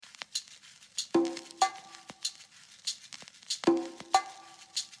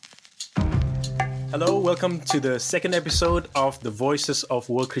Hello, welcome to the second episode of the Voices of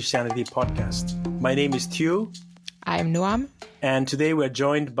World Christianity podcast. My name is Theo. I'm Noam. And today we're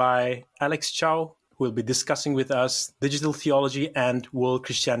joined by Alex Chow, who will be discussing with us digital theology and world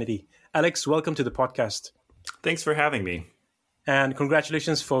Christianity. Alex, welcome to the podcast. Thanks for having me. And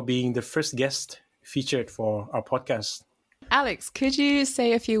congratulations for being the first guest featured for our podcast. Alex, could you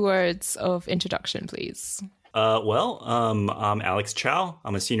say a few words of introduction, please? I'm Alex Chow.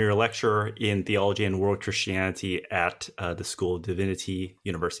 I'm a senior lecturer in theology and world Christianity at the School of Divinity,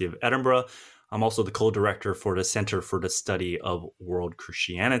 University of Edinburgh. I'm also the co-director for the Center for the Study of World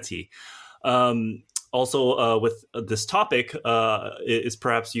Christianity. With this topic, it is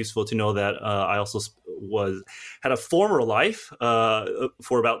perhaps useful to know that I also had a former life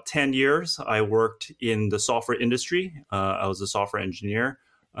for about 10 years. I worked in the software industry. I was a software engineer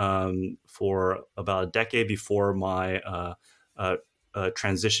for about a decade before my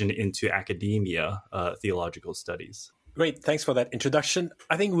transition into academia, theological studies. Great. Thanks for that introduction.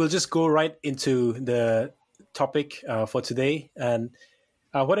 I think we'll just go right into the topic for today. And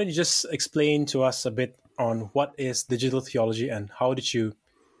why don't you just explain to us a bit on what is digital theology and how did you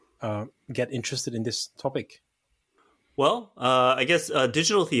get interested in this topic? Well, I guess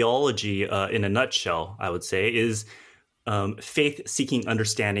digital theology, in a nutshell, I would say, is faith-seeking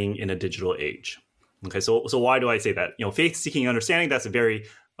understanding in a digital age. Okay, so why do I say that? Faith-seeking understanding, that's a very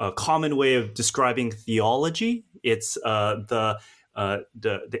common way of describing theology. It's the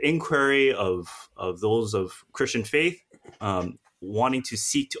inquiry of those of Christian faith wanting to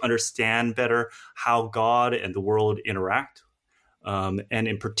seek to understand better how God and the world interact. And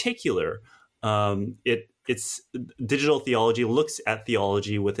in particular, it's digital theology looks at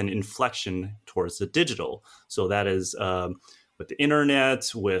theology with an inflection towards the digital. So that is with the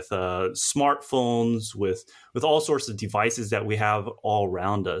internet, with smartphones, with all sorts of devices that we have all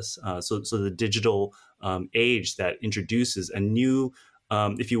around us. So the digital age that introduces a new,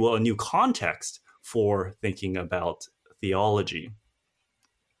 if you will, a new context for thinking about theology.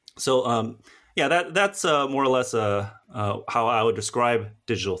 So that's more or less how I would describe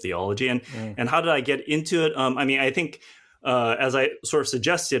digital theology. And how did I get into it? I think as I sort of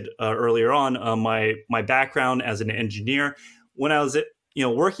suggested earlier on, my background as an engineer, when I was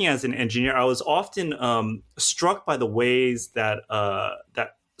working as an engineer, I was often struck by the ways that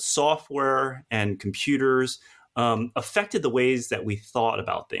that software and computers affected the ways that we thought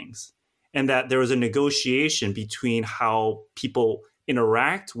about things, and that there was a negotiation between how people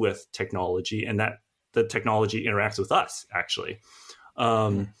interact with technology and that the technology interacts with us, actually.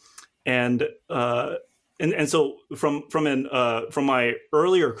 And so from my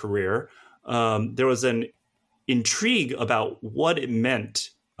earlier career, there was an intrigue about what it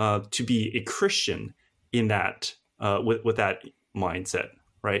meant to be a Christian in that with that mindset,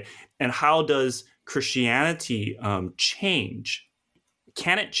 right? And how does Christianity change?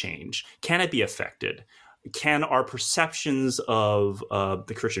 Can it change? Can it be affected? Can our perceptions of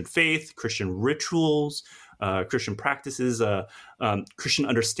the Christian faith, Christian rituals, Christian practices, Christian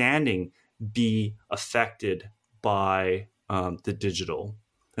understanding be affected by the digital?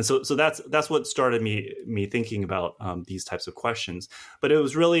 And so that's what started me thinking about these types of questions. But it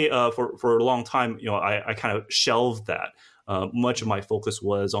was really for a long time, I kind of shelved that. Much of my focus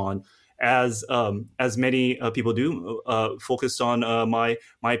was on, as many people do, focused on my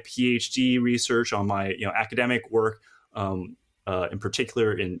PhD research, on my academic work, in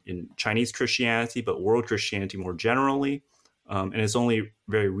particular in Chinese Christianity, but world Christianity more generally. And it's only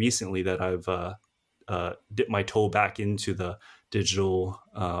very recently that I've dipped my toe back into the digital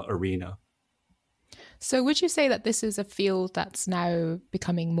arena. So would you say that this is a field that's now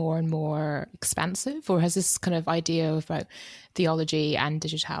becoming more and more expansive, or has this kind of idea about theology and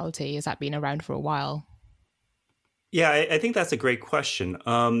digitality, has that been around for a while? Yeah, I think that's a great question.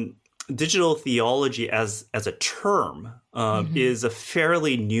 Digital theology as a term is a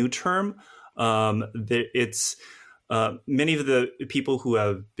fairly new term. It's many of the people who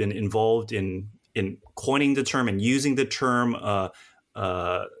have been involved in coining the term and using the term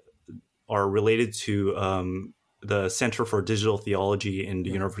are related to the Center for Digital Theology in the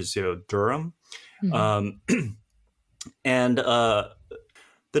University of Durham. And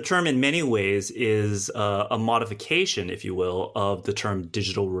the term in many ways is a modification, if you will, of the term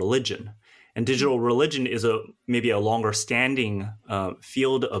digital religion. And digital religion is maybe a longer standing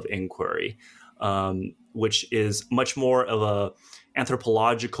field of inquiry. which is much more of a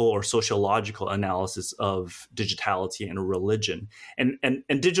anthropological or sociological analysis of digitality and religion. And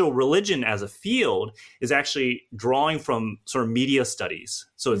digital religion as a field is actually drawing from sort of media studies.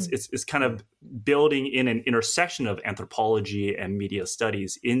 So it's kind of building in an intersection of anthropology and media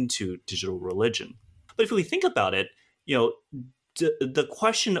studies into digital religion. But if we think about it, the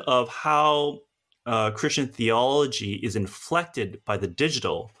question of how Christian theology is inflected by the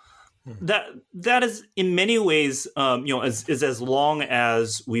digital, that is in many ways, is as long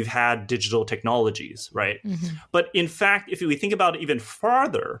as we've had digital technologies, right? Mm-hmm. But in fact, if we think about it even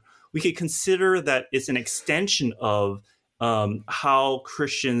farther, we could consider that it's an extension of how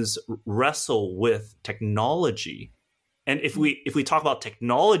Christians wrestle with technology. And if we talk about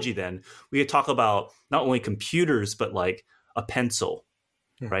technology, then we could talk about not only computers, but like a pencil,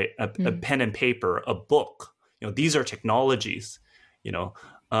 right? A pen and paper, a book. These are technologies.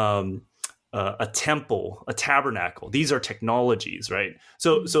 A temple, a tabernacle. These are technologies, right?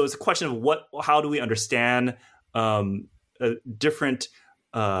 So it's a question of how do we understand different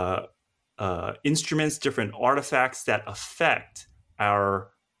instruments, different artifacts that affect our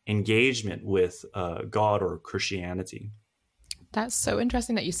engagement with God or Christianity. That's so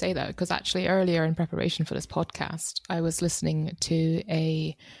interesting that you say that, because actually earlier in preparation for this podcast, I was listening to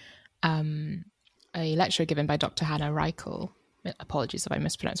a lecture given by Dr. Hannah Reichel. Apologies if I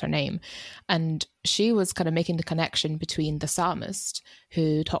mispronounce her name. And she was kind of making the connection between the psalmist,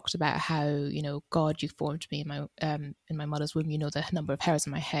 who talked about how, God, you formed me in my mother's womb. You know the number of hairs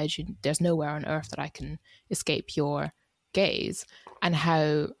on my head. There's nowhere on earth that I can escape your gaze. And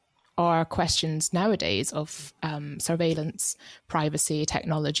how our questions nowadays of surveillance, privacy,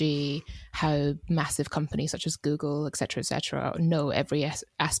 technology, how massive companies such as Google, et cetera, know every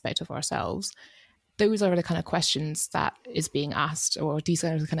aspect of ourselves. Those are the kind of questions that is being asked, or these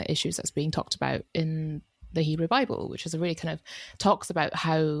are the kind of issues that's being talked about in the Hebrew Bible, which is a really kind of talks about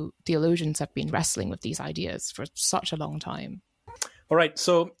how theologians have been wrestling with these ideas for such a long time. All right.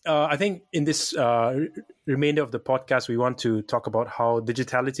 So I think in this remainder of the podcast, we want to talk about how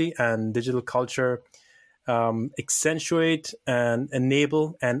digitality and digital culture accentuate and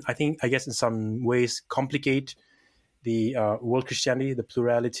enable, and I guess in some ways complicate the world Christianity, the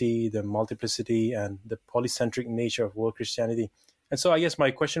plurality, the multiplicity, and the polycentric nature of world Christianity. And so I guess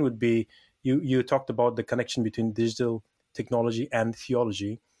my question would be, you talked about the connection between digital technology and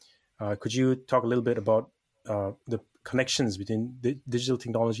theology. Could you talk a little bit about the connections between digital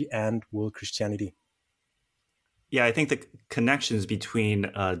technology and world Christianity? Yeah, I think the connections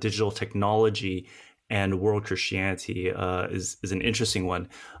between digital technology and world Christianity is an interesting one,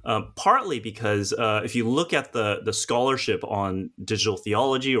 partly because if you look at the scholarship on digital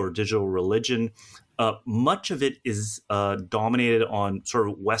theology or digital religion, much of it is dominated on sort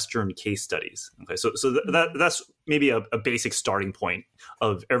of Western case studies. Okay, so that's maybe a basic starting point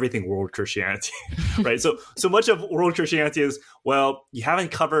of everything world Christianity, right? So much of world Christianity is, well, you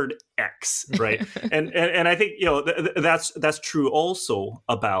haven't covered X, right? and I think that's true also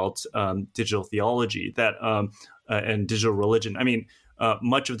about digital theology and digital religion. I mean,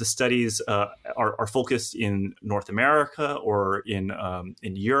 much of the studies are focused in North America or in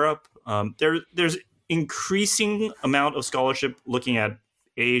Europe. There's increasing amount of scholarship looking at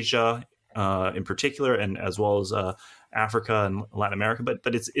Asia in particular, and as well as Africa and Latin America,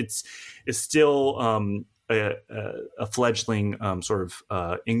 but it's still a fledgling sort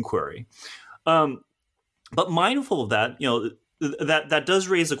of inquiry. But mindful of that, that does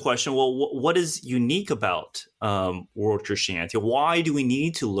raise a question. Well, what is unique about world Christianity? Why do we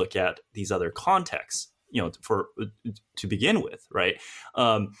need to look at these other contexts? To begin with, right?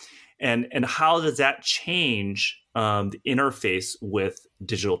 And how does that change the interface with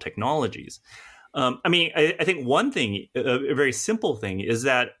digital technologies? I think one thing, a very simple thing, is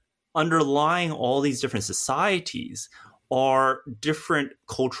that underlying all these different societies are different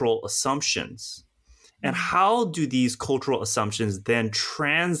cultural assumptions. And how do these cultural assumptions then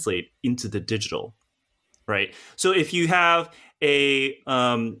translate into the digital, right? So if you have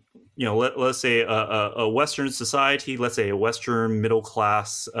let's say a Western society, let's say a Western middle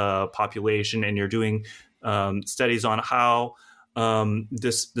class population, and you're doing studies on how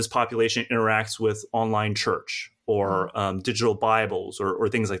this population interacts with online church or digital Bibles or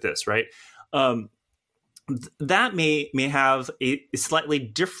things like this, right? That may have a slightly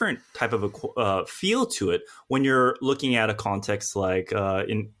different type of a feel to it when you're looking at a context like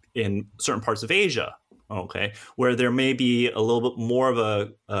in certain parts of Asia. Okay, where there may be a little bit more of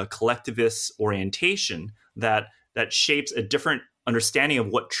a collectivist orientation that shapes a different understanding of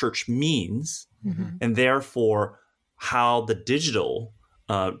what church means, and therefore how the digital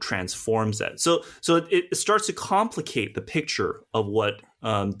transforms that. So it starts to complicate the picture of what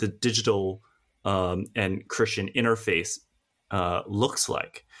the digital and Christian interface looks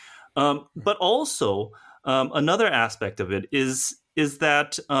like. But also another aspect of it is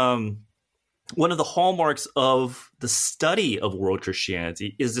that one of the hallmarks of the study of world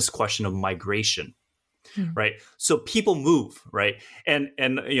Christianity is this question of migration. Right, so people move, right, and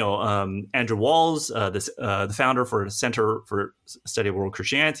Andrew Walls, the founder for the Center for Study of World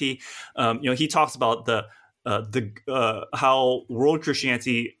Christianity, he talks about the how world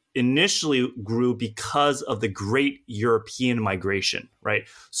Christianity initially grew because of the great European migration, right?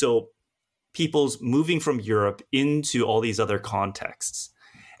 So people's moving from Europe into all these other contexts,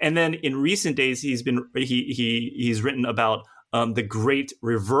 and then in recent days he's written about the great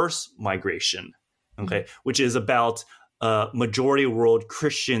reverse migration. Okay, which is about majority world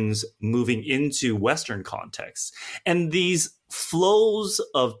Christians moving into Western contexts, and these flows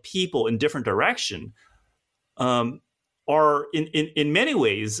of people in different direction are in many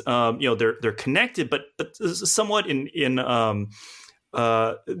ways they're connected, but somewhat in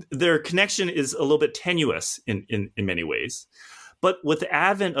their connection is a little bit tenuous in many ways. But with the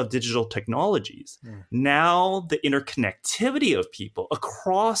advent of digital technologies, now the interconnectivity of people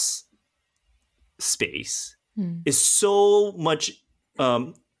across space is so much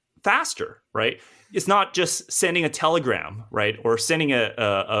faster, right? It's not just sending a telegram, right, or sending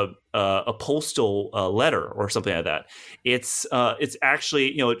a postal letter or something like that. It's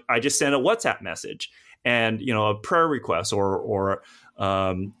actually I just sent a WhatsApp message and a prayer request or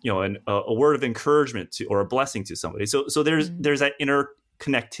a word of encouragement to or a blessing to somebody. So there's that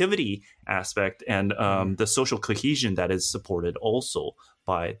interconnectivity aspect and the social cohesion that is supported also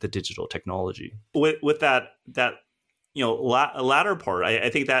by the digital technology. With that latter part, I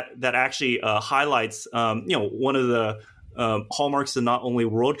think that actually highlights one of the hallmarks of not only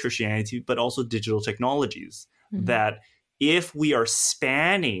world Christianity but also digital technologies. That if we are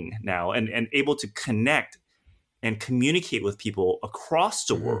spanning now and able to connect and communicate with people across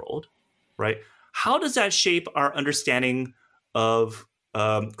the world, right? How does that shape our understanding of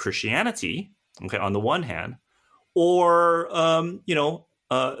Christianity? Okay, on the one hand, or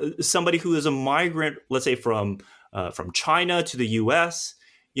somebody who is a migrant, let's say from China to the U.S.,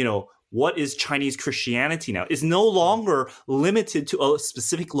 what is Chinese Christianity now? Is no longer limited to a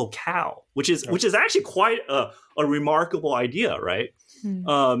specific locale, which is actually quite a remarkable idea, right?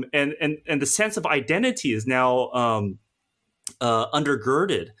 And the sense of identity is now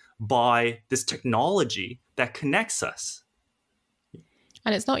undergirded by this technology that connects us.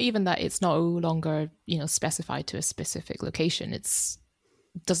 And it's not even that it's no longer specified to a specific location. In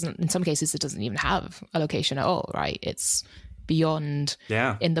some cases it doesn't even have a location at all, right? It's beyond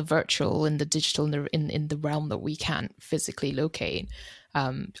in the virtual, in the digital, in the realm that we can't physically locate.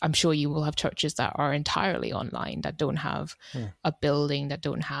 I'm sure you will have churches that are entirely online, that don't have a building, that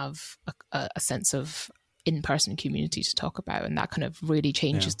don't have a sense of in-person community to talk about, and that kind of really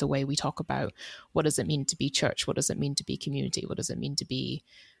changes the way we talk about what does it mean to be church, what does it mean to be community, what does it mean to be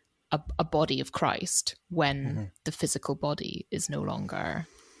a body of Christ when the physical body is no longer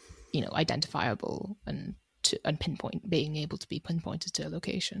identifiable and being able to be pinpointed to a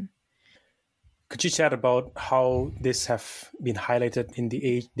location. Could you chat about how this have been highlighted in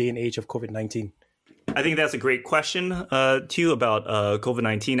the day and age of COVID-19? I think that's a great question, too, about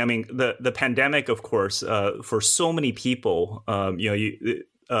COVID-19. I mean, the pandemic, of course, for so many people, the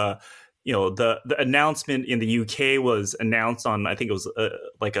announcement in the UK was announced on, I think it was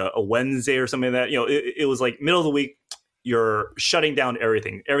like a Wednesday or something like that. It was like middle of the week, you're shutting down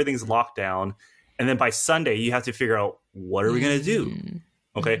everything. Everything's locked down. And then by Sunday, you have to figure out, what are we going to do?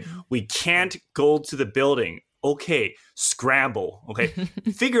 Okay, we can't go to the building. Okay, scramble. Okay,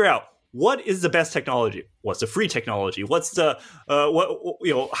 figure out what is the best technology. What's the free technology? What's the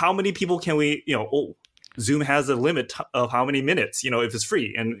how many people can we? Zoom has a limit of how many minutes. If it's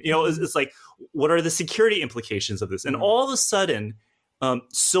free, and it's like, what are the security implications of this? And all of a sudden,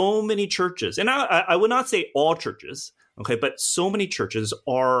 so many churches, and I would not say all churches, okay, but so many churches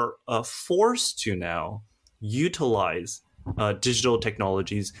are forced to now utilize digital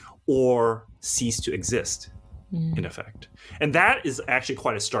technologies or cease to exist, in effect. And that is actually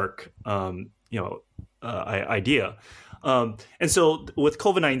quite a stark, idea. And so with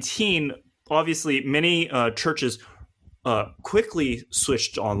COVID-19, obviously many churches quickly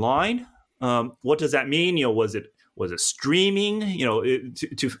switched online. What does that mean? Was it streaming?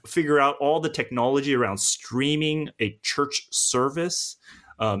 To figure out all the technology around streaming a church service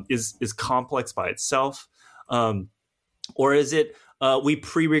is complex by itself. Or is it we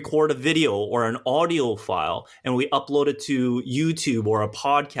pre-record a video or an audio file and we upload it to YouTube or a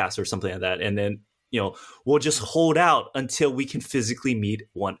podcast or something like that. And then, we'll just hold out until we can physically meet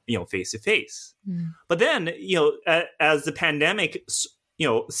one, face to face. But then, as the pandemic,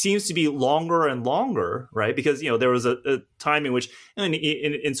 seems to be longer and longer, right? Because, there was a time in which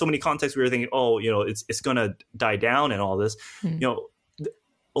in so many contexts we were thinking, it's going to die down and all this,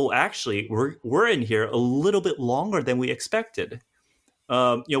 actually, we're in here a little bit longer than we expected.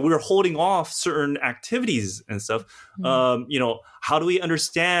 We were holding off certain activities and stuff. How do we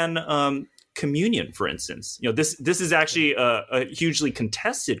understand communion, for instance? This is actually a hugely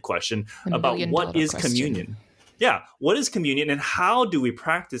contested question about what is communion. Yeah, what is communion and how do we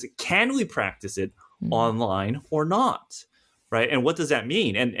practice it? Can we practice it online or not? Right, and what does that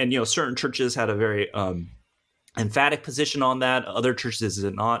mean? And certain churches had a very emphatic position on that. Other churches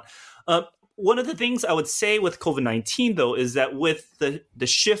did not. One of the things I would say with COVID-19, though, is that with the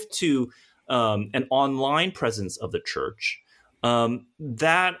shift to an online presence of the church,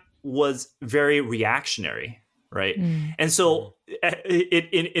 that was very reactionary, right? And so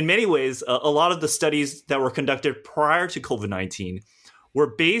in many ways, a lot of the studies that were conducted prior to COVID-19 were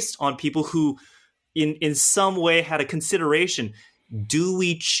based on people who in some way had a consideration, do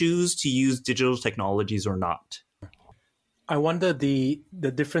we choose to use digital technologies or not? I wonder the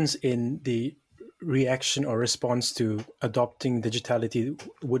difference in the reaction or response to adopting digitality.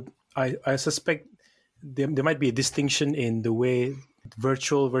 I suspect there might be a distinction in the way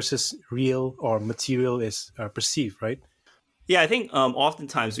virtual versus real or material is perceived, right? Yeah, I think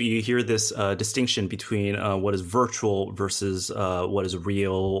oftentimes you hear this distinction between what is virtual versus what is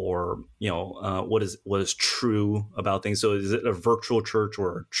real, or what is true about things. So, is it a virtual church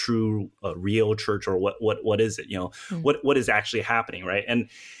or a true real church, or what is it? What is actually happening, right? And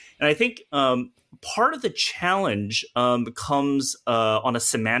I think part of the challenge comes on a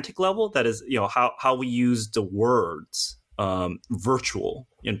semantic level. That is, how we use the words virtual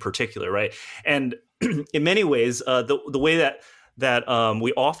in particular, right? And in many ways, the way that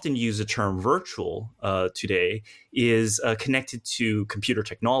we often use the term virtual today is connected to computer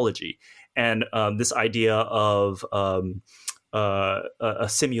technology and this idea of a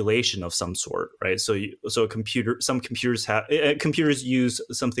simulation of some sort, right? So some computers use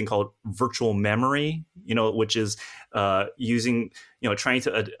something called virtual memory, which is using, trying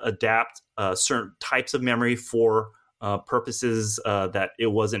to adapt certain types of memory for purposes that it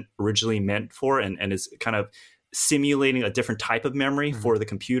wasn't originally meant for, and is kind of simulating a different type of memory for the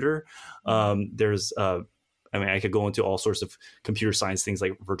computer. There's, I could go into all sorts of computer science things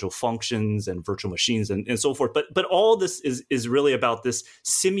like virtual functions and virtual machines and so forth. But all this is really about this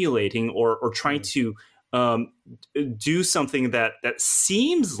simulating or trying to do something that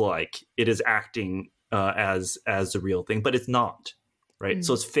seems like it is acting as the real thing, but it's not. Right.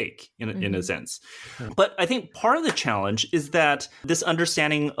 So it's fake in a sense. But I think part of the challenge is that this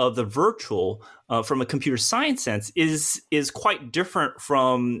understanding of the virtual from a computer science sense is quite different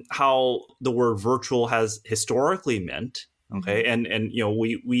from how the word virtual has historically meant. Okay. And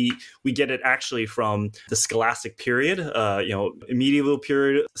we get it actually from the Scholastic period, medieval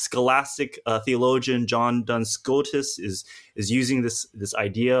period. Scholastic theologian John Duns Scotus is using this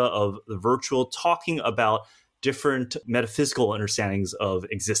idea of the virtual, talking about different metaphysical understandings of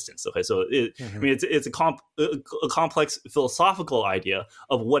existence. Okay, so it's a complex philosophical idea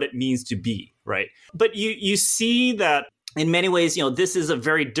of what it means to be, right? But you see that in many ways, this is a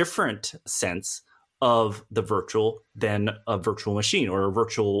very different sense of the virtual than a virtual machine or a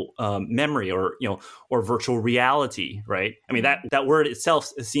virtual memory or virtual reality, right? I mean that word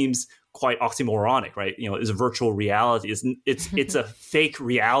itself seems quite oxymoronic, right? Is a virtual reality. It's a fake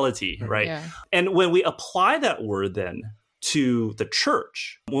reality, right? Yeah. And when we apply that word then to the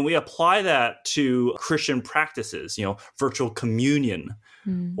church, when we apply that to Christian practices, virtual communion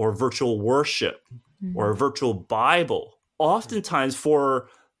or virtual worship or a virtual Bible, oftentimes for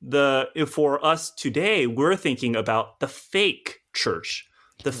us today, we're thinking about the fake church,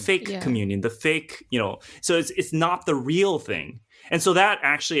 the fake communion, the fake, so it's not the real thing. And so that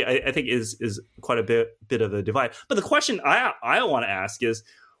actually, I think, is quite a bit of a divide. But the question I want to ask is,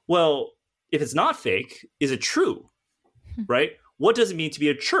 well, if it's not fake, is it true, right? What does it mean to be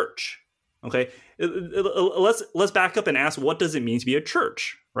a church? Okay, let's back up and ask, what does it mean to be a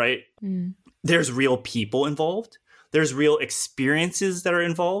church, right? There's real people involved. There's real experiences that are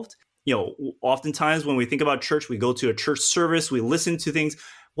involved. Oftentimes when we think about church, we go to a church service, we listen to things.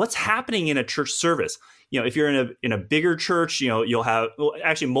 What's happening in a church service? If you're in a bigger church, you'll have,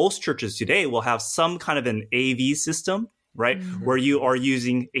 actually most churches today will have some kind of an AV system, right? Where you are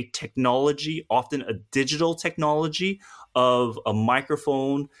using a technology, often a digital technology of a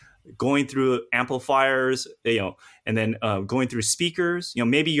microphone going through amplifiers, and then going through speakers.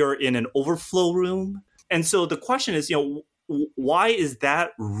 Maybe you're in an overflow room. And so the question is, why is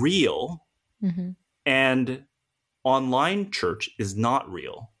that real? Mm-hmm. And online church is not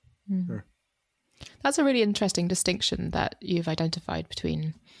real. Mm-hmm. That's a really interesting distinction that you've identified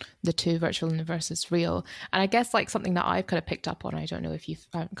between the two, virtual and versus real. And I guess like something that I've kind of picked up on, I don't know if you've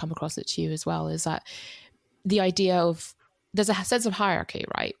come across it to you as well, is that the idea of there's a sense of hierarchy,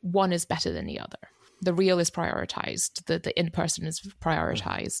 right? One is better than the other. The real is prioritized, the in-person is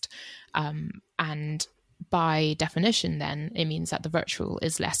prioritized. And by definition, then, it means that the virtual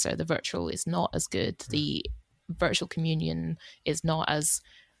is lesser. The virtual is not as good. The virtual communion is not as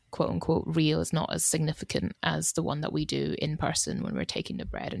quote unquote real, is not as significant as the one that we do in person when we're taking the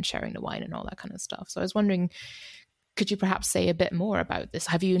bread and sharing the wine and all that kind of stuff. So I was wondering, could you perhaps say a bit more about this?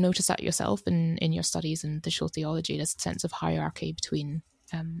 Have you noticed that yourself in your studies in digital theology, this sense of hierarchy between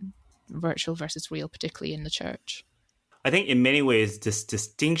virtual versus real, particularly in the church? I think in many ways, this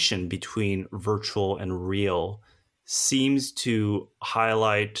distinction between virtual and real seems to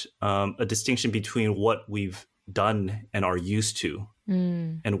highlight a distinction between what we've done and are used to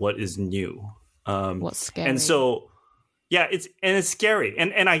and what is new. What's scary. And so, yeah, it's scary.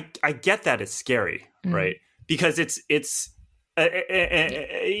 And I get that it's scary, right? Because it's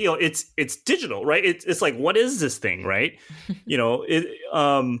digital, right? It's like, what is this thing, right?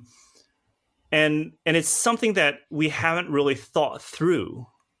 And it's something that we haven't really thought through.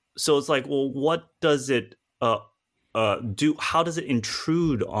 So it's like, well, what does it do? How does it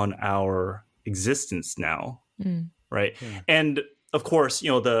intrude on our existence now, right? Yeah. And of course,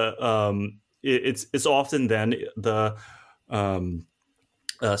 it's often then the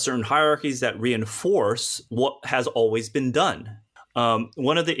certain hierarchies that reinforce what has always been done.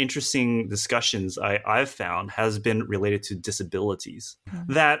 One of the interesting discussions I've found has been related to disabilities.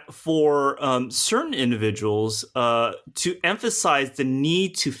 That for certain individuals, to emphasize the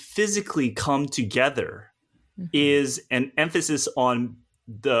need to physically come together is an emphasis on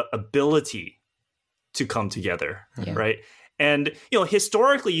the ability to come together, right? And,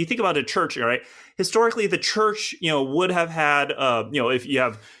 historically, you think about a church, right? Historically, the church, would have had, if you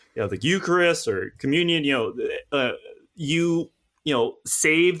have the Eucharist or communion, you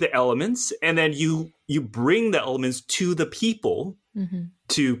save the elements and then you bring the elements to the people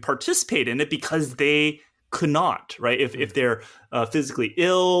to participate in it because they could not, right? If they're physically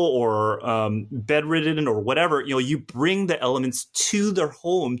ill or bedridden or whatever, you bring the elements to their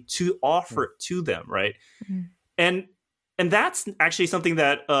home to offer it to them, right? And that's actually something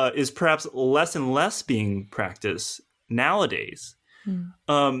that is perhaps less and less being practiced nowadays.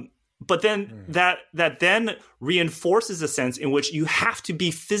 But then that then reinforces a sense in which you have to be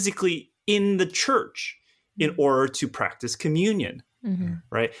physically in the church in order to practice communion,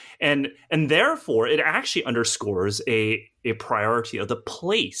 right? And therefore, it actually underscores a priority of the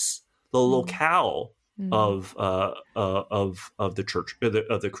place, the locale of the church,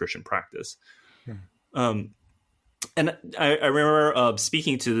 of the Christian practice. And I remember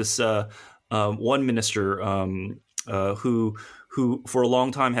speaking to this one minister who for a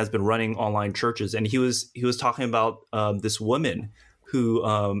long time has been running online churches, and he was talking about this woman who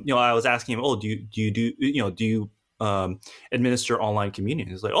I was asking him, do you administer online communion?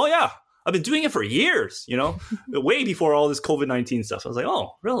 He's like, oh yeah, I've been doing it for years, way before all this COVID-19 stuff. I was like,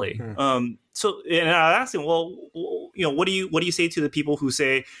 oh really? So and I asked him, well, what do you say to the people who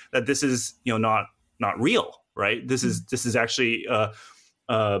say that this is not real? Right. This is actually,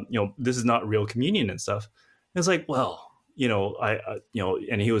 this is not real communion and stuff. And it's like, well,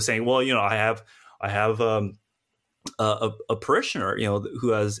 and he was saying, well, I have a parishioner, who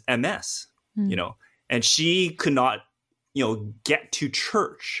has MS, and she could not, get to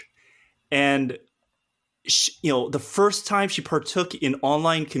church. And, the first time she partook in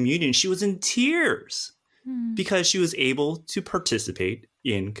online communion, she was in tears because she was able to participate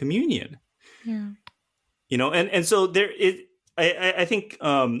in communion. Yeah. And so I think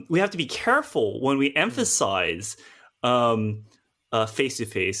we have to be careful when we emphasize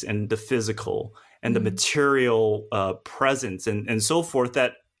face-to-face and the physical and the material presence and so forth,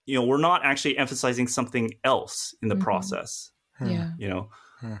 that, we're not actually emphasizing something else in the process. Yeah.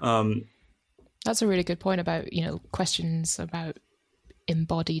 That's a really good point about, questions about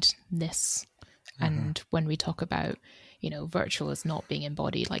embodiedness. And when we talk about, virtual as not being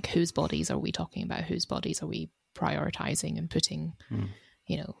embodied, like whose bodies are we talking about? Whose bodies are we prioritizing and putting,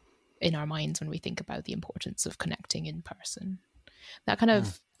 in our minds when we think about the importance of connecting in person? That kind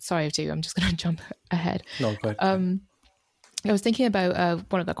of, sorry, I'm just going to jump ahead. No, go ahead. I was thinking about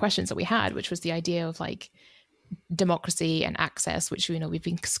one of the questions that we had, which was the idea of like democracy and access, which, we've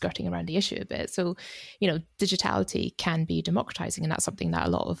been skirting around the issue a bit. So, digitality can be democratizing, and that's something that a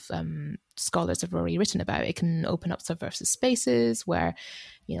lot of scholars have already written about. It can open up subversive spaces where,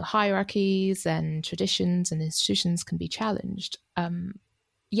 hierarchies and traditions and institutions can be challenged.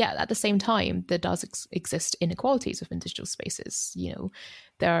 Yet at the same time, there does exist inequalities within digital spaces.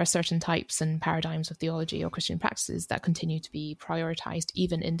 There are certain types and paradigms of theology or Christian practices that continue to be prioritized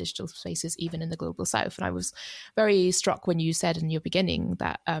even in digital spaces, even in the global south. And I was very struck when you said in your beginning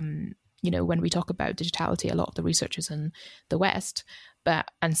that, when we talk about digitality, a lot of the research is in the West,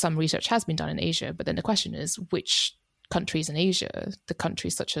 and some research has been done in Asia. But then the question is, which countries in Asia, the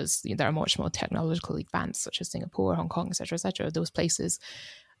countries such as, that are much more technologically advanced, such as Singapore, Hong Kong, et cetera, those places,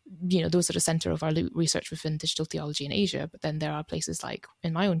 those are the center of our research within digital theology in Asia. But then there are places like,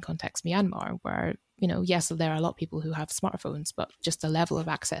 in my own context, Myanmar, where, yes, there are a lot of people who have smartphones, but just the level of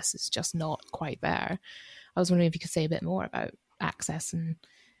access is just not quite there. I was wondering if you could say a bit more about access and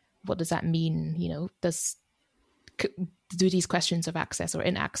what does that mean? Do these questions of access or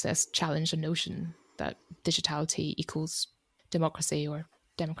inaccess challenge the notion that digitality equals democracy or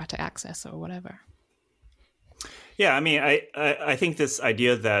democratic access or whatever? Yeah, I mean, I think this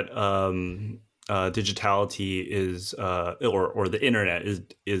idea that digitality is or the internet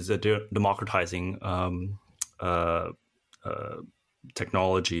is a democratizing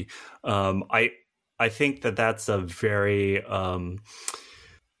technology. I think that's a very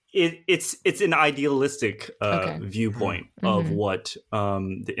it's an idealistic viewpoint of what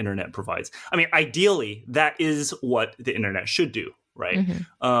the internet provides. I mean, ideally, that is what the internet should do. Right.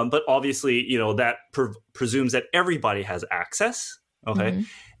 But obviously, that presumes that everybody has access. OK,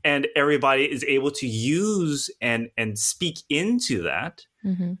 and everybody is able to use and speak into that.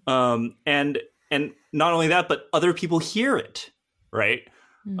 And not only that, but other people hear it. Right.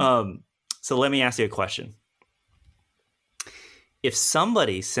 So let me ask you a question. If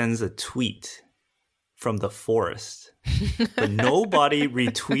somebody sends a tweet from the forest, but nobody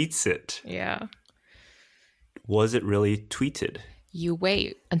retweets it. Yeah. Was it really tweeted? You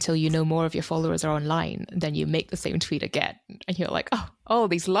wait until you know more of your followers are online, and then you make the same tweet again. And you're like, oh,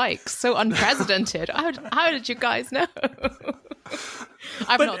 these likes, so unprecedented. How did you guys know?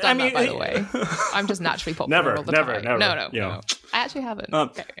 I've not done that, by the way. I'm just naturally popular all the time. Never. No. I actually haven't.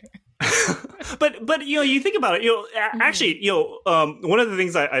 But you think about it, actually, one of the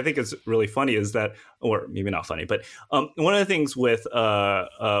things I think is really funny is that, or maybe not funny, but one of the things with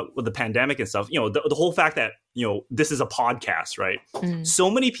the pandemic and stuff, the whole fact that this is a podcast, right?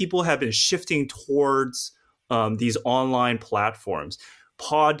 So many people have been shifting towards these online platforms,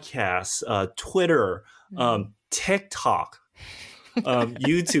 podcasts, Twitter, TikTok.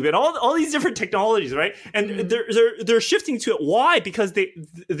 YouTube and all these different technologies, right? And they're shifting to it. Why? Because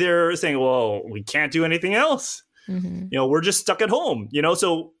they're saying, well, we can't do anything else. We're just stuck at home.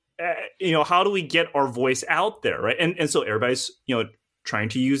 So how do we get our voice out there, right? And so everybody's trying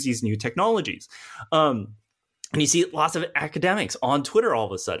to use these new technologies. And you see lots of academics on Twitter all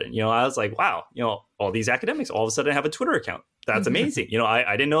of a sudden. I was like, wow, all these academics all of a sudden have a Twitter account. That's amazing.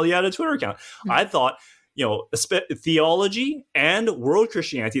 I didn't know you had a Twitter account. I thought, theology and world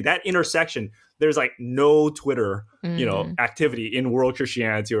Christianity, that intersection, there's like no Twitter, activity in world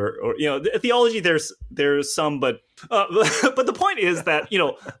Christianity or theology. There's some, but the point is that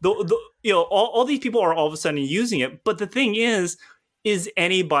all these people are all of a sudden using it. But the thing is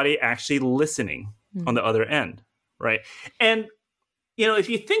anybody actually listening on the other end, right? And if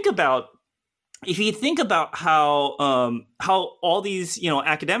you think about how all these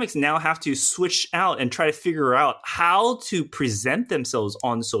academics now have to switch out and try to figure out how to present themselves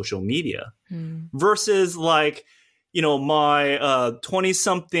on social media versus like my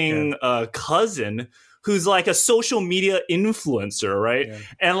 20-something cousin who's like a social media influencer, right? Yeah.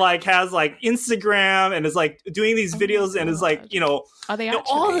 And like has like Instagram and is like doing these videos and is like are they actually?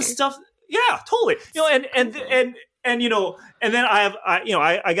 All this stuff. Yeah, totally. And then I have I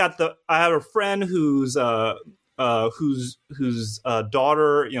have a friend whose daughter, whose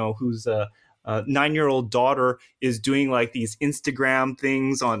 9-year-old daughter is doing like these Instagram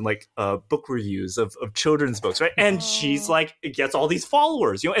things on like book reviews of children's books, right? And she's like, it gets all these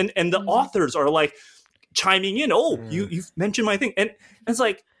followers, and the authors are like chiming in. You've mentioned my thing, and it's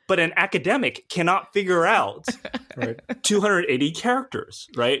like, but an academic cannot figure out 280 characters,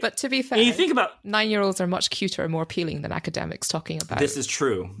 right? But to be fair, and you think about 9-year-olds are much cuter and more appealing than academics talking about. This is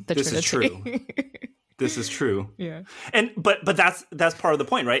true. This is true. this is true. Yeah. And but that's part of the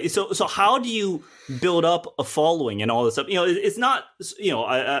point, right? So how do you build up a following and all this stuff? It's not,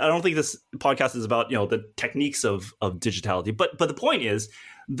 I don't think this podcast is about, the techniques of digitality, but the point is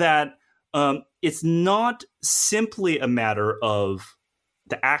that it's not simply a matter of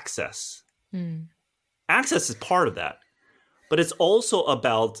the access. Access is part of that, but it's also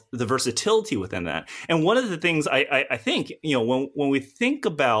about the versatility within that. And one of the things I think, when we think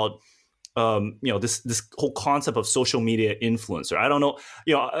about this whole concept of social media influencer, I don't know,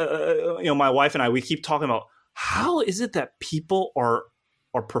 my wife and I, we keep talking about how is it that people are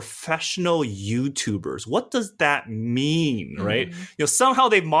professional YouTubers? What does that mean, right? Somehow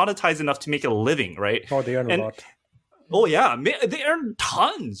they've monetized enough to make a living, right? Oh, they earn a lot. Oh yeah, they earn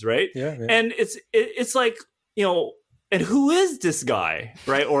tons, right? Yeah. And it's like, and who is this guy,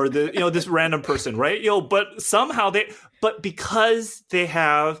 right? Or this random person, right? But somehow but because they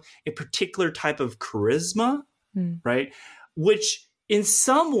have a particular type of charisma, right? Which in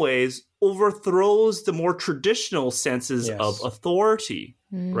some ways overthrows the more traditional senses of authority,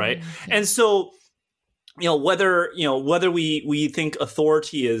 right? And so, whether we think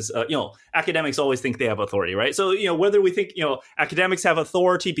authority is, academics always think they have authority, right? So, whether we think, academics have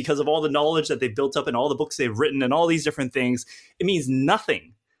authority because of all the knowledge that they've built up and all the books they've written and all these different things, it means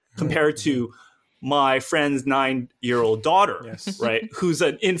nothing compared to my friend's 9-year-old daughter, right? Who's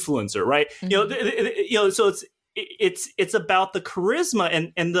an influencer, right? So it's about the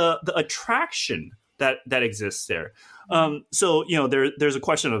charisma and the attraction that exists there. So, there's a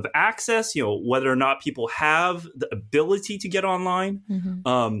question of access, whether or not people have the ability to get online.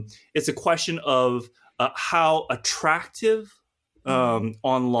 It's a question of how attractive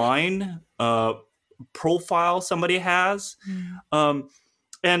online profile somebody has.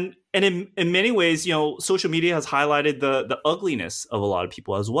 And in many ways, social media has highlighted the ugliness of a lot of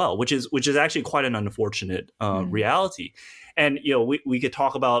people as well, which is actually quite an unfortunate reality. And we could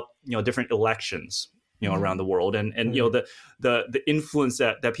talk about different elections around the world, and the influence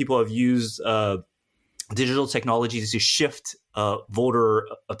that people have used digital technologies to shift voter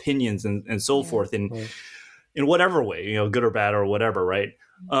opinions and so forth in whatever way, good or bad or whatever, right?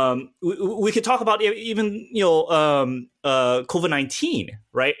 We could talk about even COVID-19,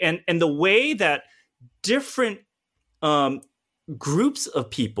 right? And the way that different groups of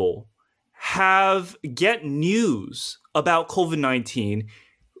people get news about COVID-19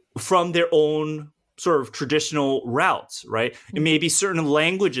 from their own sort of traditional routes, right? It may be certain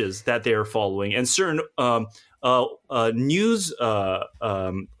languages that they're following and certain news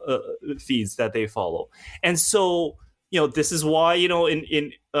feeds that they follow. And so, this is why,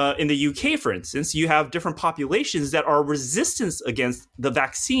 in the UK, for instance, you have different populations that are resistant against the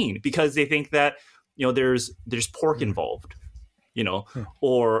vaccine because they think that, there's pork involved,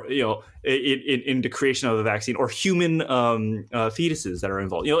 or, in the creation of the vaccine, or human fetuses that are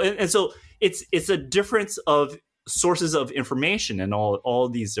involved, and so it's a difference of sources of information and all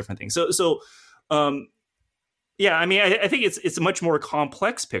these different things. So yeah, I mean, I think it's a much more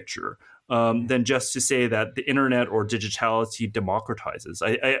complex picture than just to say that the internet or digitality democratizes.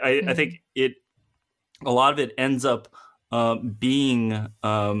 I think a lot of it ends up being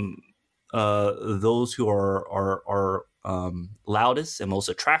those who are loudest and most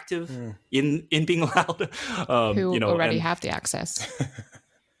attractive in being loud, who already have the access.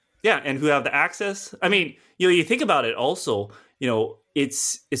 Yeah, and who have the access. I mean, you think about it also,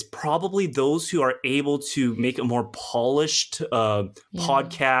 it's probably those who are able to make a more polished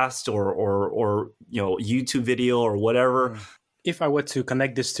podcast or YouTube video or whatever. If I were to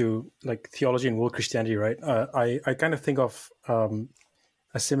connect this to like theology and world Christianity, right? I kind of think of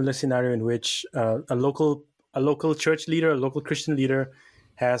a similar scenario in which a local church leader, a local Christian leader,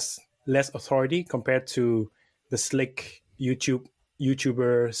 has less authority compared to the slick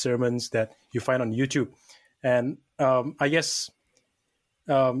YouTuber sermons that you find on YouTube. And I guess,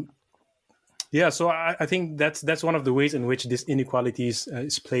 so I think that's one of the ways in which this inequalities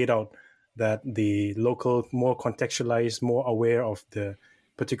is played out, that the local, more contextualized, more aware of the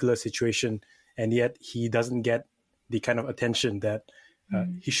particular situation, and yet he doesn't get the kind of attention that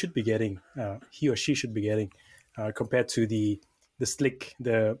he should be getting, he or she should be getting, compared to the slick,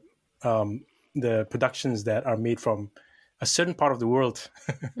 the productions that are made from a certain part of the world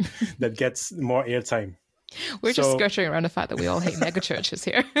that gets more airtime. We're just skirting around the fact that we all hate megachurches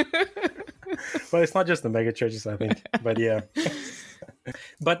here. Well, it's not just the megachurches, I think, but yeah.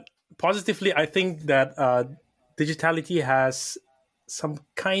 But positively, I think that digitality has some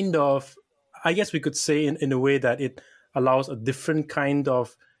kind of, I guess we could say in a way that it allows a different kind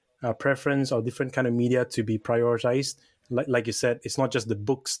of preference or different kind of media to be prioritized. like you said, it's not just the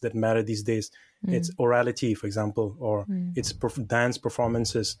books that matter these days. It's orality, for example, or it's dance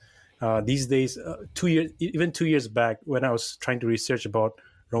performances. These days, 2 years back, when I was trying to research about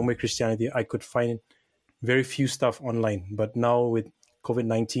Rome Christianity, I could find very few stuff online. But now with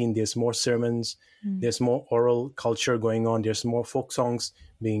COVID-19, there's more sermons, there's more oral culture going on, there's more folk songs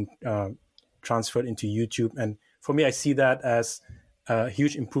being transferred into YouTube. And for me, I see that as a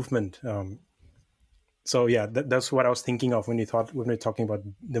huge improvement. So yeah, that's what I was thinking of when we're talking about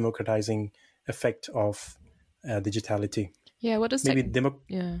democratizing effect of digitality. Yeah, what does maybe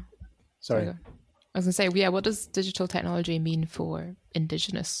Sorry. I was going to say, yeah, what does digital technology mean for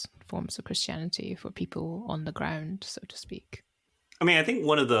indigenous forms of Christianity, for people on the ground, so to speak? I mean, I think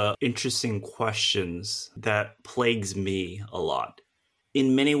one of the interesting questions that plagues me a lot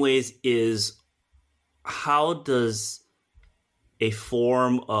in many ways is, how does a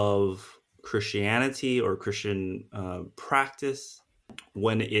form of Christianity or Christian practice,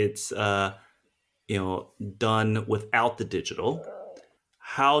 when it's done without the digital,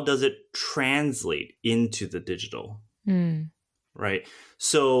 how does it translate into the digital? Right?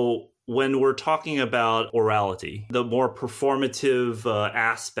 So when we're talking about orality, the more performative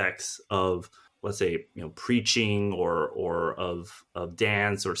aspects of, let's say, preaching or of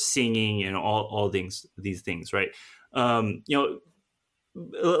dance or singing and all these things, right? Let's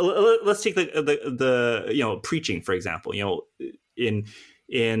take the preaching, for example.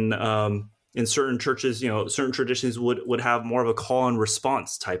 In certain churches, certain traditions would have more of a call and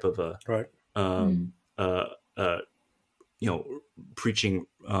response type of a preaching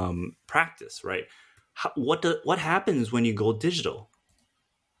practice, right? What happens when you go digital?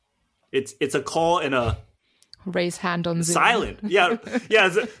 It's a call and a raise hand on Zoom. Silent,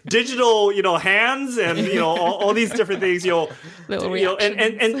 it's digital, hands and all these different things, little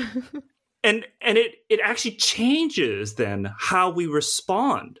reactions. and it actually changes then how we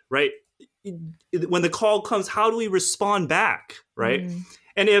respond, right? When the call comes, how do we respond back, right?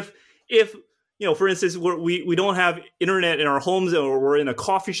 And if for instance, we don't have internet in our homes, or we're in a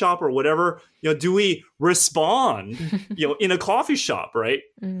coffee shop or whatever, do we respond, in a coffee shop, right?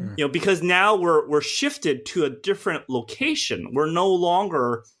 Because now we're shifted to a different location. We're no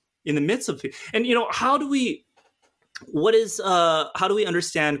longer in the midst of it. And how do we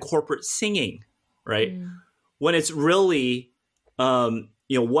understand corporate singing, right? When it's really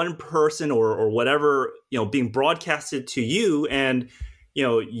one person or whatever, being broadcasted to you, and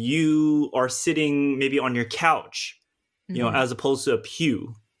you are sitting maybe on your couch, as opposed to a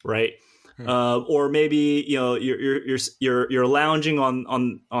pew, right? Or maybe you're lounging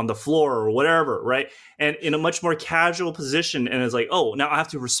on the floor or whatever, right? And in a much more casual position, and it's like, oh, now I have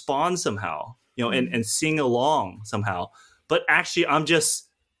to respond somehow, and sing along somehow. But actually, I'm just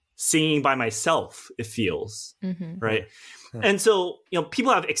singing by myself. It feels right. And so,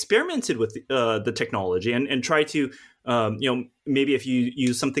 people have experimented with the technology and try to, maybe if you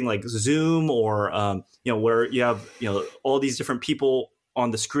use something like Zoom or, where you have, all these different people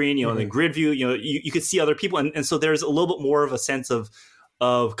on the screen, in the grid view, you could see other people. And so there's a little bit more of a sense of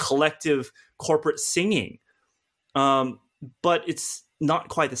collective corporate singing. But it's not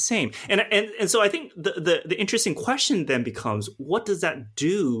quite the same. And so I think the interesting question then becomes, what does that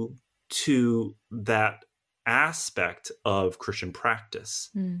do to that aspect of Christian practice?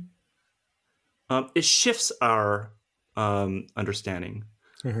 It shifts our understanding.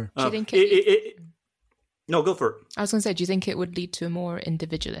 Do you think no, go for it. I was going to say, do you think it would lead to a more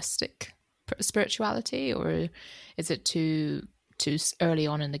individualistic spirituality, or is it too early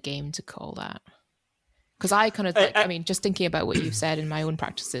on in the game to call that? Because I kind of like, just thinking about what you've said in my own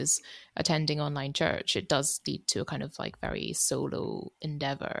practices, attending online church, it does lead to a kind of like very solo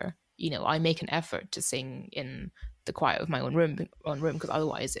endeavor. I make an effort to sing in the quiet of my own room, because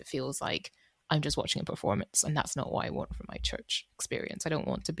otherwise it feels like I'm just watching a performance, and that's not what I want from my church experience. I don't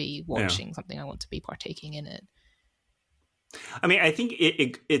want to be watching something. I want to be partaking in it. I mean, I think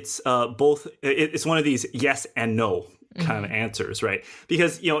it's both. It's one of these yes and no kind of answers, right?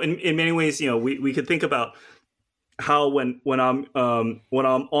 Because in many ways, we could think about how when I'm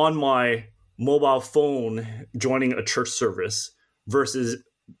on my mobile phone joining a church service versus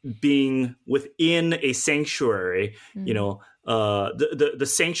being within a sanctuary, the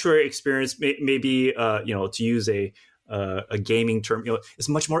sanctuary experience may be, to use a gaming term, is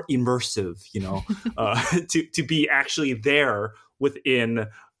much more immersive, to be actually there within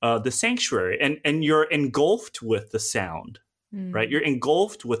the sanctuary, and you're engulfed with the sound, right? You're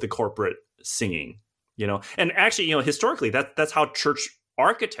engulfed with the corporate singing, and actually, historically, that's how church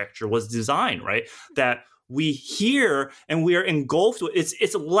architecture was designed, right? That we hear and we are engulfed with.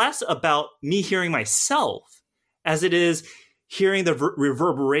 It's less about me hearing myself as it is hearing the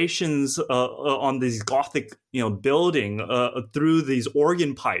reverberations on these Gothic, building through these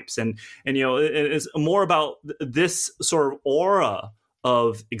organ pipes, and it's more about this sort of aura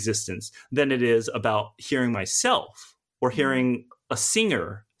of existence than it is about hearing myself or hearing a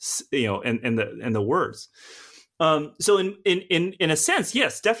singer, and the words. So in a sense,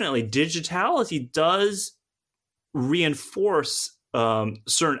 yes, definitely, digitality does reinforce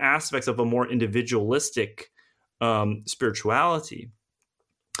certain aspects of a more individualistic spirituality.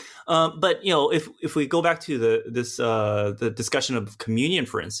 But if we go back to the discussion of communion,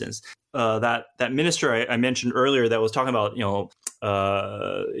 for instance, that minister I mentioned earlier that was talking about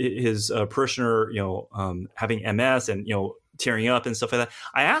his parishioner having MS and tearing up and stuff like that.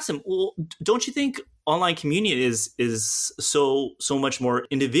 I asked him, well, don't you think online communion is so much more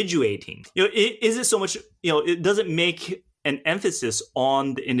individuating? Is it so much? It doesn't make an emphasis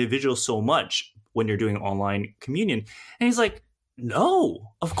on the individual so much when you're doing online communion. And he's like,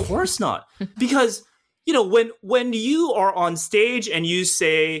 no, of course not. Because, when you are on stage and you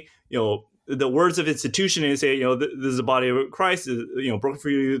say, the words of institution, and you say, this is the body of Christ, broken for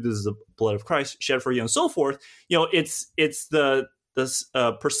you, this is the blood of Christ shed for you, and so forth, it's the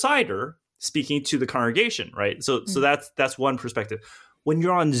presider speaking to the congregation, right? So that's one perspective. When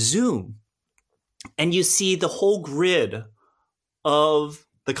you're on Zoom and you see the whole grid of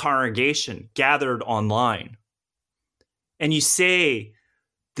the congregation gathered online, and you say,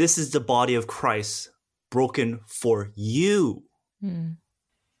 this is the body of Christ broken for you,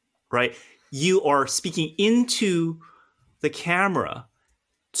 right? You are speaking into the camera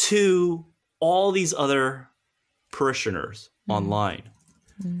to all these other parishioners online.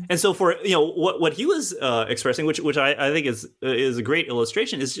 And so for, what he was expressing, which I think is a great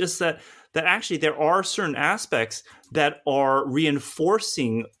illustration, is just that actually there are certain aspects that are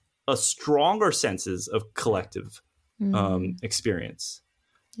reinforcing a stronger senses of collective experience.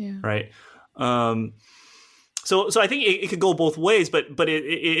 Yeah. Right. So I think it could go both ways, but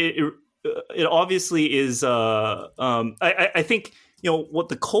it obviously is. I think what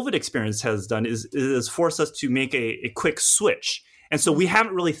the COVID experience has done is forced us to make a quick switch, and so we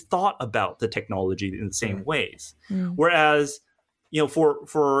haven't really thought about the technology in the same ways. Whereas,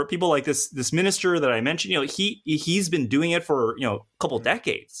 for people like this minister that I mentioned, he's been doing it for a couple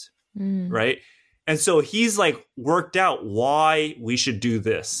decades, right? And so he's like worked out why we should do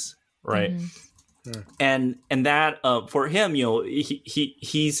this, right? And that for him,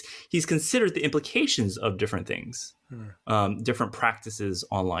 he's considered the implications of different things, different practices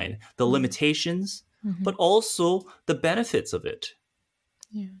online, the limitations, but also the benefits of it.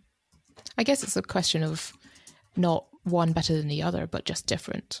 Yeah, I guess it's a question of not one better than the other, but just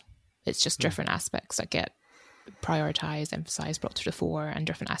different. It's just different aspects that get prioritized, emphasized, brought to the fore, and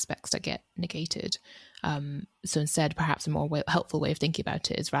different aspects that get negated. So instead, perhaps a more helpful way of thinking about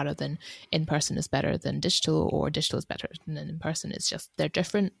it is, rather than in person is better than digital or digital is better than in person, it's just they're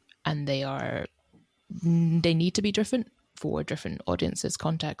different, and they need to be different for different audiences,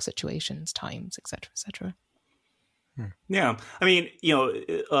 contexts, situations, times, etc., etc. Yeah, I mean,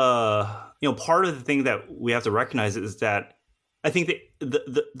 part of the thing that we have to recognize is that I think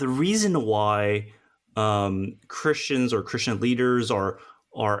that the reason why Christians or Christian leaders are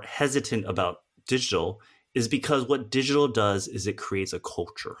hesitant about digital is because what digital does is it creates a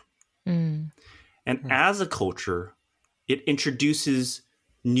culture. And as a culture, it introduces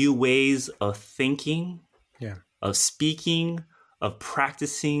new ways of thinking, of speaking, of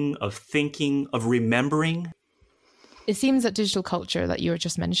practicing, of thinking, of remembering. It seems that digital culture that you were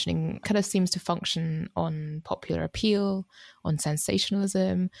just mentioning kind of seems to function on popular appeal, on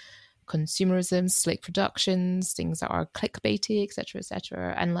sensationalism, consumerism, slick productions, things that are clickbaity,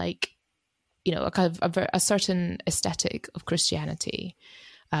 etc., and a kind of a certain aesthetic of Christianity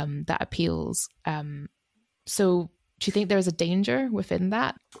that appeals. So, do you think there is a danger within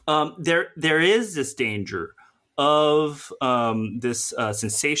that? There is this danger of this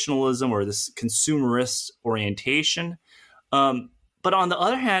sensationalism or this consumerist orientation, but on the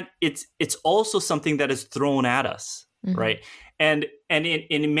other hand, it's also something that is thrown at us, right? And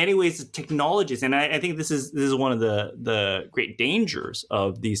in many ways, the technologies, and I think this is one of the great dangers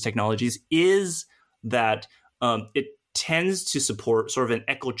of these technologies, is that it tends to support sort of an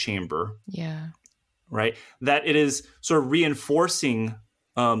echo chamber. Yeah. Right. That it is sort of reinforcing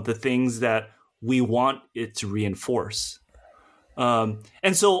the things that we want it to reinforce. And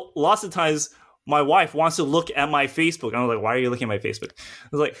so lots of times my wife wants to look at my Facebook. I'm like, why are you looking at my Facebook? I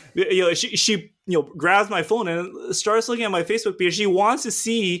was like, she grabs my phone and starts looking at my Facebook because she wants to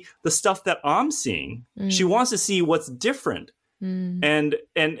see the stuff that I'm seeing. She wants to see what's different and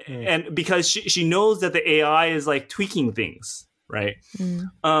because she knows that the AI is like tweaking things, right?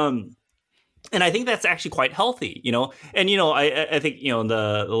 And I think that's actually quite healthy, you know. And you know, I think, you know,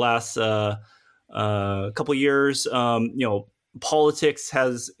 the last couple of years, you know, politics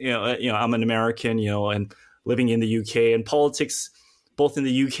has, you know, I'm an American, you know, and living in the UK, and politics both in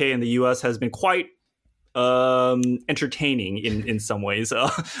the UK and the US has been quite entertaining in some ways,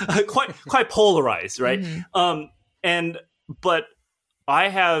 quite polarized, right? But I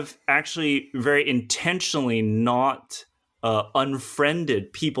have actually very intentionally not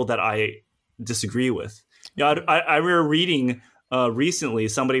unfriended people that I disagree with. You know, I remember reading recently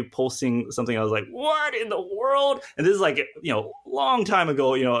somebody posting something. I was like, "What in the world?" And this is like, you know, long time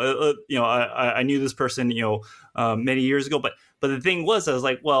ago. You know, I knew this person, you know, many years ago. But the thing was, I was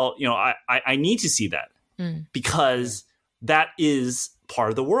like, well, you know, I need to see that because that is part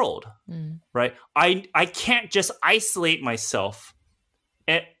of the world, right? I can't just isolate myself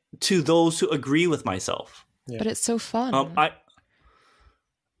to those who agree with myself. Yeah. But it's so fun.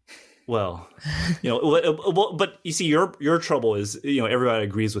 Well, you know, but you see, your trouble is, you know, everybody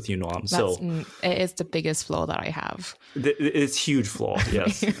agrees with you, Noam. So it is the biggest flaw that I have. It's a huge flaw.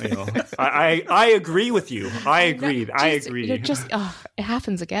 Yes, you know, I agree with you. I agree. I agree. It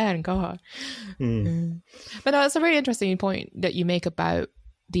happens again. God. But no, it's a really interesting point that you make about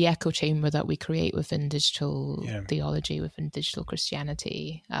the echo chamber that we create within digital theology, within digital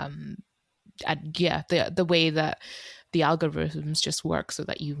Christianity. The way that the algorithms just work so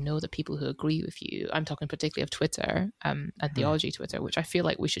that you know the people who agree with you. I'm talking particularly of Twitter and theology Twitter, which I feel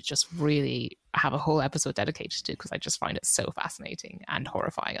like we should just really have a whole episode dedicated to, because I just find it so fascinating and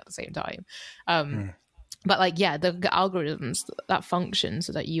horrifying at the same time. But like, the algorithms that function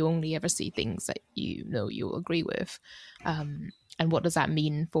so that you only ever see things that you know you'll agree with. And what does that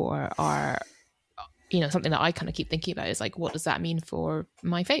mean for our, you know, something that I kind of keep thinking about is like, what does that mean for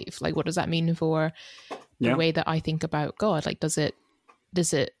my faith? Like, what does that mean for the way that I think about God? Like, does it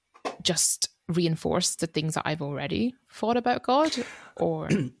just reinforce the things that I've already thought about God? Or,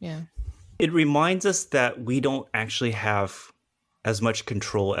 It reminds us that we don't actually have as much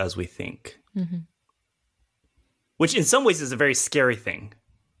control as we think. Which in some ways is a very scary thing,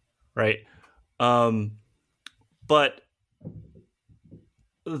 right? But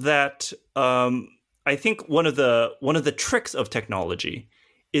that I think one of the tricks of technology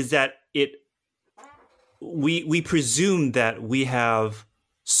is that we presume that we have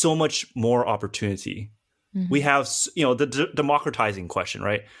so much more opportunity. We have, you know, the democratizing question,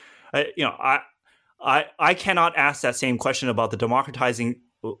 right? I cannot ask that same question about the democratizing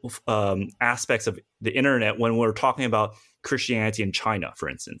aspects of the internet when we're talking about Christianity in China, for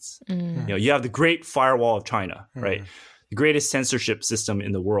instance. You know, you have the Great Firewall of China, right? The greatest censorship system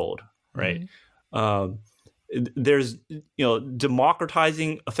in the world, right? There's, you know,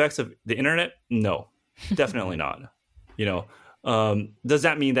 democratizing effects of the internet? No, definitely not. You know, does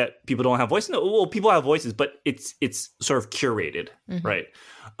that mean that people don't have voices? No, well, people have voices, but it's sort of curated, right?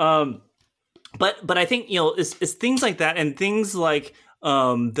 But I think, you know, it's things like that, and things like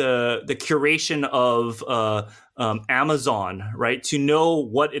the curation of Amazon, right? To know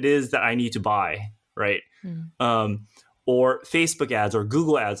what it is that I need to buy, right? Or Facebook ads or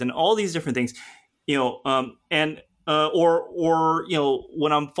Google ads and all these different things, you know, or you know,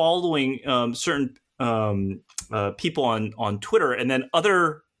 when I'm following certain people on Twitter, and then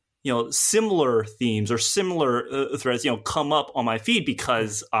other, you know, similar themes or similar threads, you know, come up on my feed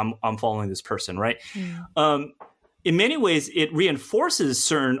because I'm following this person, right? In many ways, it reinforces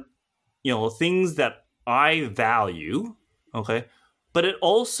certain, you know, things that I value, okay, but it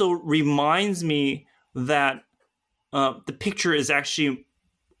also reminds me that the picture is actually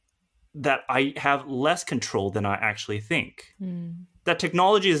that I have less control than I actually think. That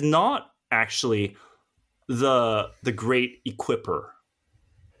technology is not actually the great equipper.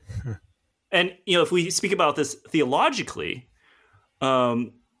 And, you know, if we speak about this theologically,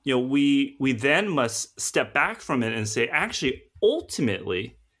 you know, we then must step back from it and say, actually,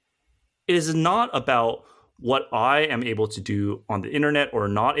 ultimately, it is not about what I am able to do on the internet or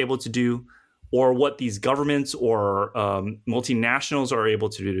not able to do, or what these governments or multinationals are able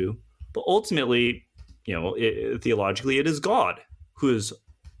to do. But ultimately, you know, theologically, it is God who is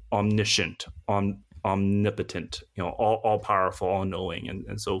omniscient, omnipotent, you know, all powerful, all knowing,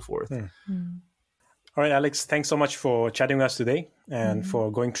 and so forth. All right, Alex, thanks so much for chatting with us today and for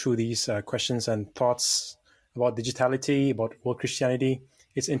going through these questions and thoughts about digitality, about world Christianity.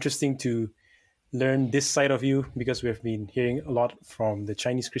 It's interesting to learn this side of you because we've been hearing a lot from the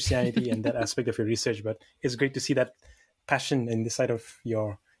Chinese Christianity and that aspect of your research, but it's great to see that passion in this side of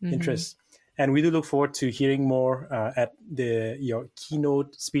your interests. And we do look forward to hearing more at your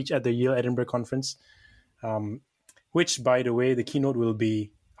keynote speech at the Yale Edinburgh Conference, which, by the way, the keynote will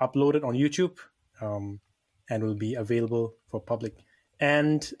be uploaded on YouTube and will be available for public.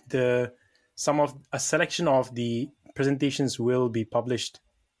 And a selection of the presentations will be published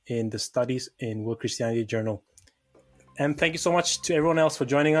in the Studies in World Christianity Journal. And thank you so much to everyone else for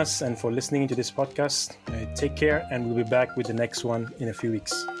joining us and for listening to this podcast. Take care, and we'll be back with the next one in a few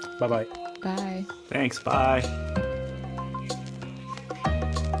weeks. Bye-bye. Bye. Thanks. Bye.